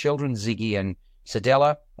Marley's children, Ziggy and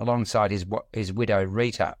Sedella, alongside his widow,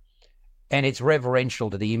 Rita. And it's reverential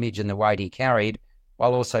to the image and the weight he carried,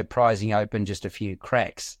 while also prizing open just a few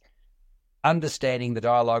cracks. Understanding the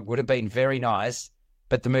dialogue would have been very nice,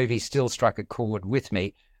 but the movie still struck a chord with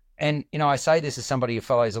me. And, I say this as somebody who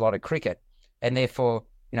follows a lot of cricket, and therefore,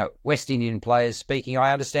 West Indian players speaking,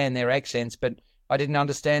 I understand their accents, but I didn't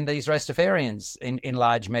understand these Rastafarians in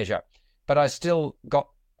large measure. But I still got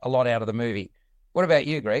a lot out of the movie. What about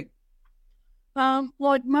you, Greg?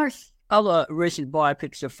 Like most other recent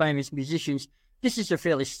biopics of famous musicians, this is a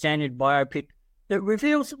fairly standard biopic that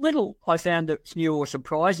reveals little I found that's new or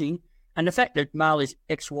surprising. And the fact that Marley's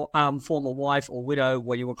former wife or widow,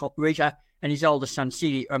 what you would call Rita, and his older son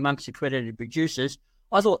Siggy are amongst the credited producers,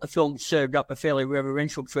 I thought the film served up a fairly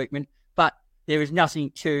reverential treatment, but there is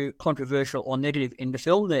nothing too controversial or negative in the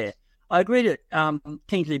film there. I agree that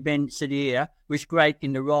Kingsley Ben-Adir was great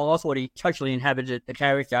in the role. I thought he totally inhabited the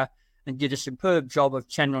character and did a superb job of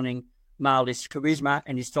channeling Marley's charisma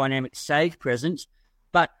and his dynamic stage presence.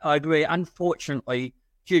 But I agree, unfortunately,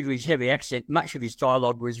 due to his heavy accent, much of his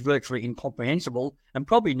dialogue was virtually incomprehensible and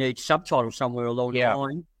probably needs subtitles somewhere along the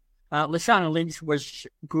line. Lashana Lynch was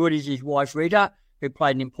good as his wife Rita, who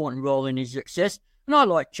played an important role in his success. And I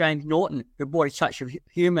like James Norton, who brought a touch of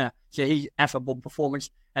humour to his affable performance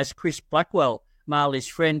as Chris Blackwell, Marley's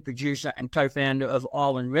friend, producer and co-founder of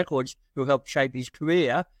Island Records, who helped shape his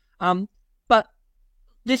career. But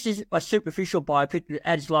this is a superficial biopic that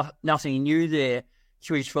adds nothing new there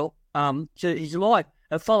to his life.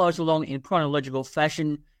 It follows along in chronological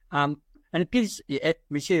fashion, and it gives the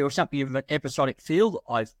material something of an episodic feel that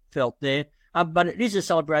I've felt there. But it is a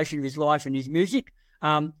celebration of his life and his music.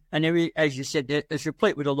 And there is, as you said, it's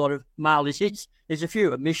replete with a lot of Marley's hits. There's a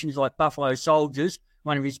few omissions like Buffalo Soldiers,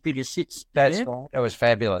 one of his biggest hits. That was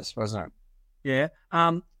fabulous, wasn't it?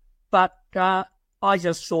 Yeah. But I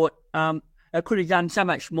just thought it could have done so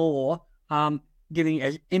much more, giving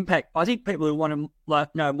an impact. I think people who want to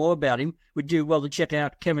know more about him would do well to check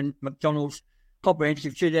out Kevin McDonald's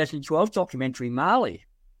comprehensive 2012 documentary, Marley.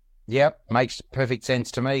 Yep, makes perfect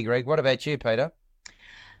sense to me, Greg. What about you, Peter?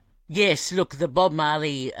 Yes, look, the Bob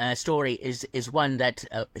Marley story is one that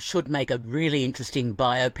should make a really interesting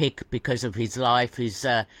biopic because of his life, his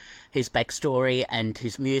backstory and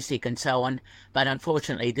his music and so on. But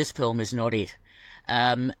unfortunately, this film is not it.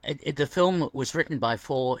 The film was written by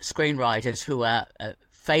 4 screenwriters who are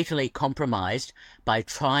fatally compromised by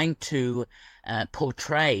trying to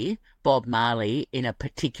portray Bob Marley in a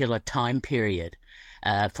particular time period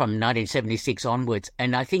from 1976 onwards.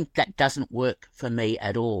 And I think that doesn't work for me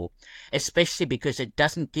at all, especially because it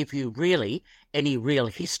doesn't give you really any real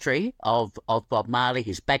history of Bob Marley,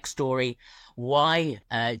 his backstory, why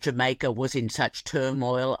Jamaica was in such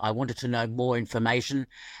turmoil. I wanted to know more information,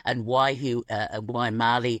 and why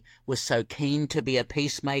Marley was so keen to be a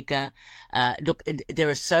peacemaker. Look, there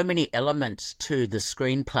are so many elements to the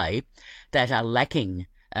screenplay that are lacking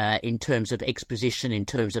in terms of exposition, in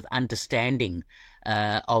terms of understanding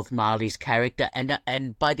of Marley's character.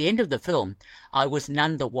 And by the end of the film, I was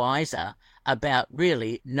none the wiser about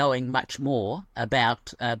really knowing much more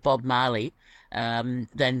about Bob Marley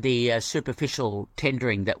than the superficial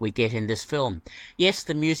tendering that we get in this film. Yes,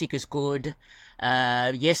 the music is good.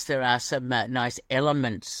 Yes, there are some nice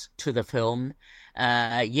elements to the film.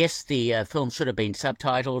 Yes, the film should have been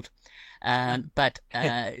subtitled. But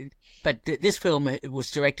this film was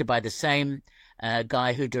directed by the same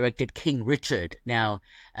guy who directed King Richard. Now,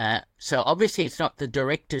 so obviously it's not the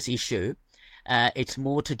director's issue. It's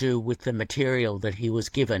more to do with the material that he was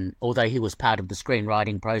given, although he was part of the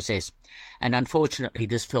screenwriting process. And unfortunately,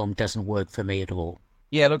 this film doesn't work for me at all.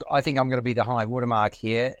 Yeah, look, I think I'm going to be the high watermark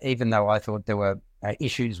here, even though I thought there were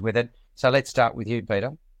issues with it. So let's start with you,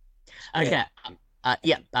 Peter. Okay.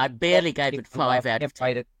 I barely gave it 5 out of 10.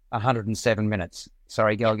 Played it 107 minutes.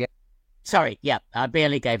 Sorry, go again. Sorry, I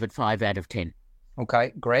barely gave it 5 out of 10.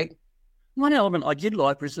 Okay, Greg? One element I did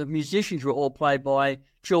like was the musicians were all played by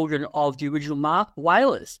children of the original Mark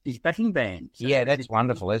Whalers, his backing band. So yeah, that's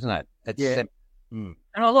wonderful, isn't it? And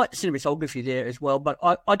I like the cinematography there as well, but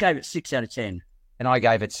I gave it 6 out of 10. And I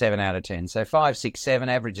gave it 7 out of 10. So 5, 6, 7,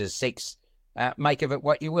 averages 6. Make of it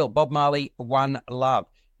what you will. Bob Marley, One Love.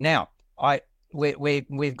 Now,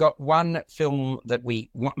 we've got one film that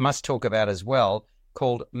we must talk about as well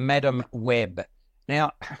called Madam Web.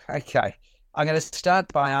 Now, okay, I'm going to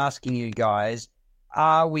start by asking you guys,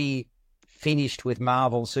 are we finished with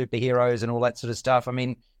Marvel superheroes and all that sort of stuff? I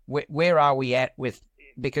mean, where are we at with,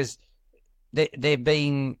 because they're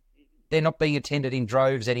not being attended in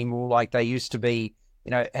droves anymore like they used to be.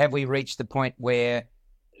 You know, have we reached the point where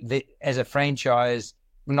as a franchise,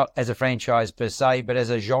 not as a franchise per se, but as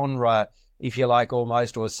a genre, if you like,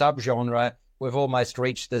 almost, or subgenre, we've almost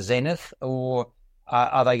reached the zenith? Or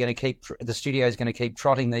are they going to keep, the studio's going to keep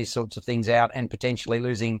trotting these sorts of things out and potentially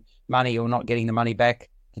losing money or not getting the money back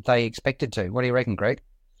that they expected to? What do you reckon, Greg?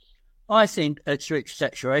 I think it's reached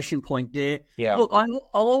saturation point there. Yeah. Look, I'll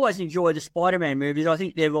always enjoy the Spider-Man movies. I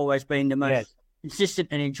think they've always been the most consistent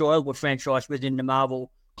and enjoyable franchise within the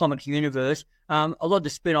Marvel comic universe. A lot of the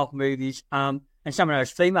spin-off movies and some of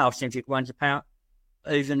those female-centric ones apparently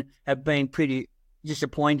even have been pretty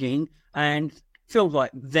disappointing. And films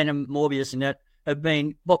like Venom, Morbius and that have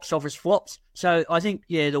been box office flops. So I think,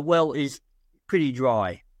 the well is pretty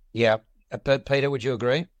dry. Yeah. But Peter, would you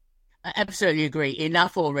agree? I absolutely agree.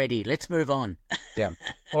 Enough already. Let's move on. Yeah.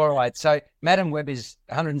 All right. So Madam Web is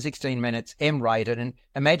 116 minutes, M-rated, and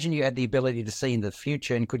imagine you had the ability to see in the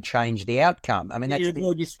future and could change the outcome. I mean, that's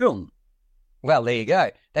this film. Well, there you go.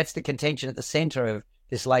 That's the contention at the centre of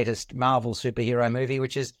this latest Marvel superhero movie,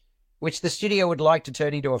 which the studio would like to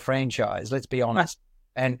turn into a franchise, let's be honest.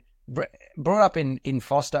 And brought up in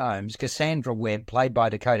foster homes, Cassandra Webb, played by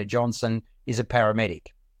Dakota Johnson, is a paramedic.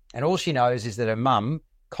 And all she knows is that her mum,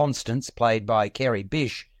 Constance, played by Kerry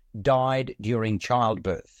Bish, died during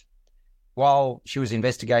childbirth while she was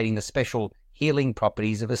investigating the special healing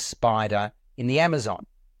properties of a spider in the Amazon.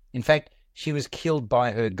 In fact, she was killed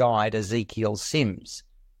by her guide, Ezekiel Sims.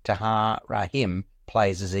 Tahar Rahim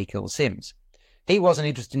plays Ezekiel Sims. He wasn't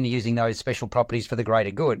interested in using those special properties for the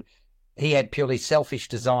greater good. He had purely selfish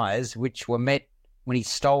desires, which were met when he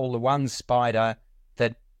stole the one spider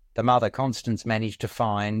that the mother, Constance, managed to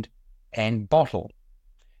find and bottle.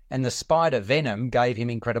 And the spider venom gave him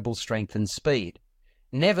incredible strength and speed.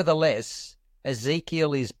 Nevertheless,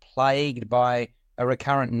 Ezekiel is plagued by a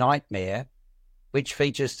recurrent nightmare, which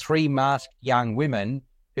features 3 masked young women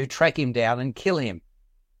who track him down and kill him.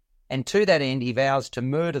 And to that end, he vows to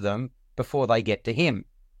murder them before they get to him.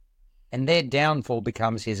 And their downfall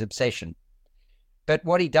becomes his obsession. But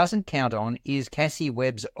what he doesn't count on is Cassie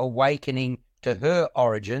Webb's awakening to her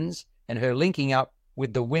origins and her linking up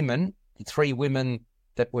with the women, the 3 women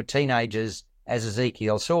that were teenagers as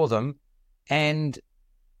Ezekiel saw them. And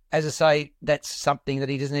as I say, that's something that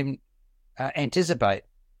he doesn't even anticipate.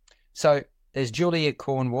 So there's Julia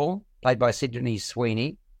Cornwall, played by Sydney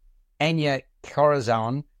Sweeney, Anya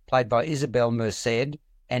Corazon, played by Isabel Merced,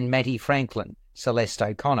 and Mattie Franklin, Celeste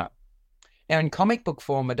O'Connor. Now, in comic book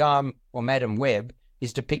form, Madame Web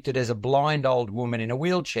is depicted as a blind old woman in a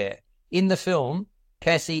wheelchair. In the film,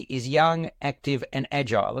 Cassie is young, active and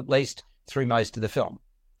agile, at least through most of the film.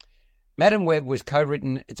 Madam Web was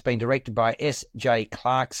co-written. It's been directed by S.J.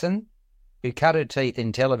 Clarkson, who cut her teeth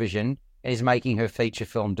in television and is making her feature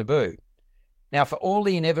film debut. Now, for all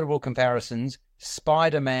the inevitable comparisons,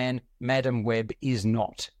 Spider-Man Madam Web is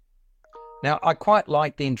not. Now, I quite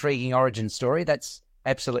like the intriguing origin story. That's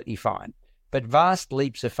absolutely fine. But vast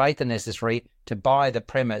leaps of faith are necessary to buy the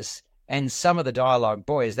premise, and some of the dialogue,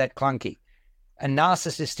 boy, is that clunky. A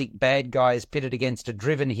narcissistic bad guy is pitted against a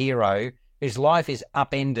driven hero whose life is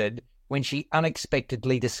upended when she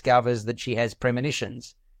unexpectedly discovers that she has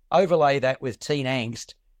premonitions. Overlay that with teen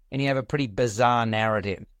angst, and you have a pretty bizarre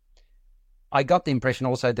narrative. I got the impression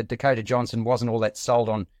also that Dakota Johnson wasn't all that sold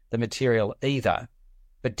on the material either,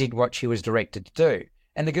 but did what she was directed to do.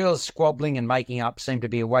 And the girls squabbling and making up seemed to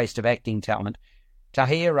be a waste of acting talent.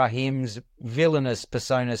 Tahir Rahim's villainous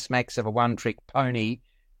persona smacks of a one-trick pony.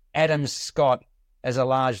 Adam Scott as a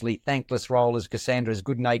largely thankless role as Cassandra's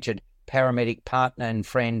good-natured paramedic partner and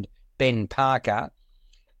friend Ben Parker.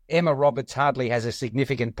 Emma Roberts hardly has a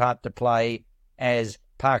significant part to play as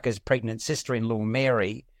Parker's pregnant sister-in-law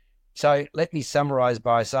Mary. So let me summarise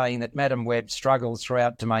by saying that Madam Web struggles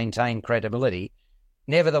throughout to maintain credibility.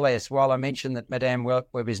 Nevertheless, while I mentioned that Madame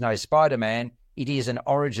Web is no Spider-Man, it is an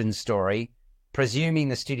origin story. Presuming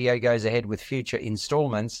the studio goes ahead with future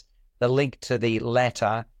instalments, the link to the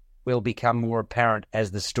latter will become more apparent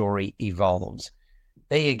as the story evolves.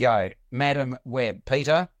 There you go, Madam Web.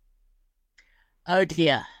 Peter? Oh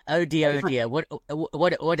dear, oh dear, oh dear!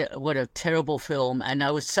 What a terrible film! And I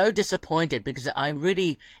was so disappointed because I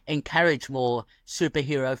really encourage more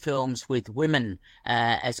superhero films with women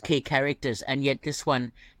as key characters, and yet this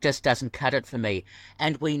one just doesn't cut it for me.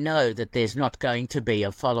 And we know that there's not going to be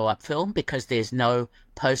a follow-up film because there's no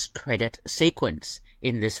post-credit sequence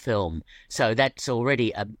in this film, so that's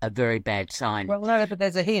already a very bad sign. Well, no, but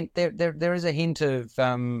there's a hint. There is a hint of.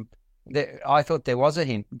 I thought there was a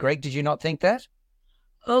hint. Greg, did you not think that?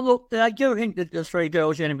 Oh, look, they do hint that the three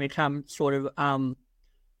girls are going to become sort of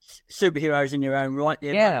superheroes in their own right.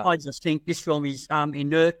 There. Yeah. I just think this film is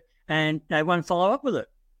inert, and they won't follow up with it.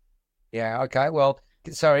 Yeah, okay. Well,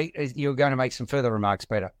 sorry, you're going to make some further remarks,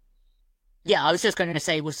 Peter. Yeah, I was just going to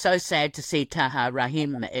say it was so sad to see Taha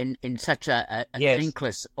Rahim in such a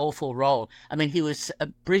thankless, awful role. I mean, he was a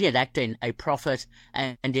brilliant actor in A Prophet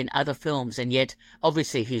and in other films, and yet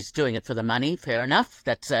obviously he's doing it for the money. Fair enough.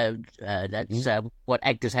 That's what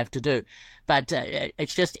actors have to do. But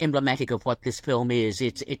it's just emblematic of what this film is.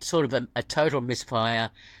 It's sort of a total misfire,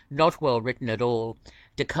 not well written at all.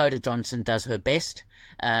 Dakota Johnson does her best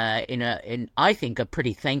in I think a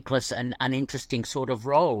pretty thankless and uninteresting sort of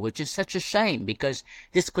role, which is such a shame because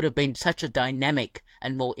this could have been such a dynamic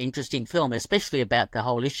and more interesting film, especially about the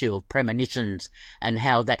whole issue of premonitions and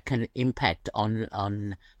how that can impact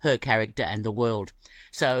on her character and the world.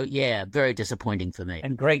 So yeah, very disappointing for me.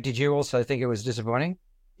 And Greg, did you also think it was disappointing?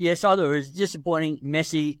 Yes, I thought it was disappointing,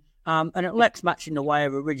 messy, and it lacks much in the way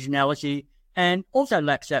of originality, and also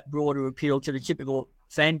lacks that broader appeal to the typical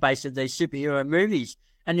fan base of these superhero movies.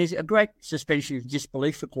 And there's a great suspension of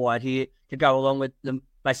disbelief required here to go along with the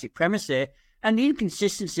basic premise there. And the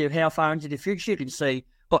inconsistency of how far into the future you can see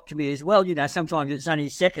got to me as well. You know, sometimes it's only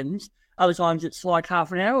seconds, other times it's like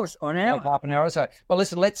half an hour or an hour. Like half an hour or so. Well,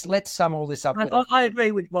 listen, let's sum all this up. I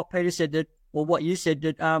agree with what Peter said, or what you said,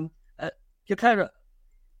 that Dakota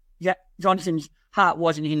Johnson's heart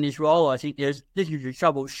wasn't in this role. I think this is a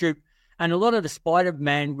troubleshoot. And a lot of the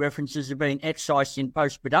Spider-Man references have been excised in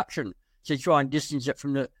post-production to try and distance it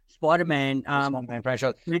from the Spider-Man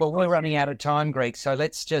franchise. Well, we're running out of time, Greg, so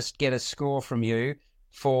let's just get a score from you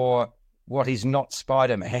for what is not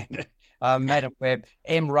Spider-Man. Madam Web,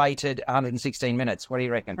 M-rated, 116 minutes. What do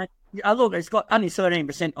you reckon? Look, it's got only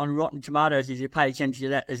 13% on Rotten Tomatoes, if you pay attention to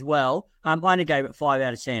that as well. I only gave it 5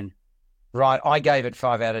 out of 10. Right, I gave it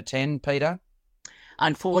 5 out of 10, Peter.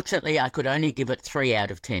 Unfortunately, I could only give it 3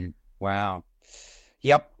 out of 10. Wow.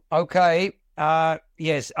 Yep. Okay.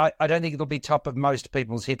 Yes, I don't think it'll be top of most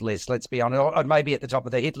people's hit list, let's be honest. Or maybe at the top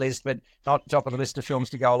of the hit list, but not top of the list of films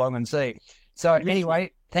to go along and see. So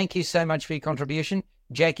anyway, thank you so much for your contribution.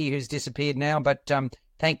 Jackie, who's disappeared now, but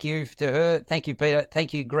thank you to her. Thank you, Peter.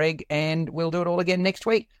 Thank you, Greg. And we'll do it all again next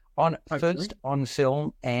week on First on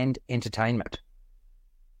Film and Entertainment.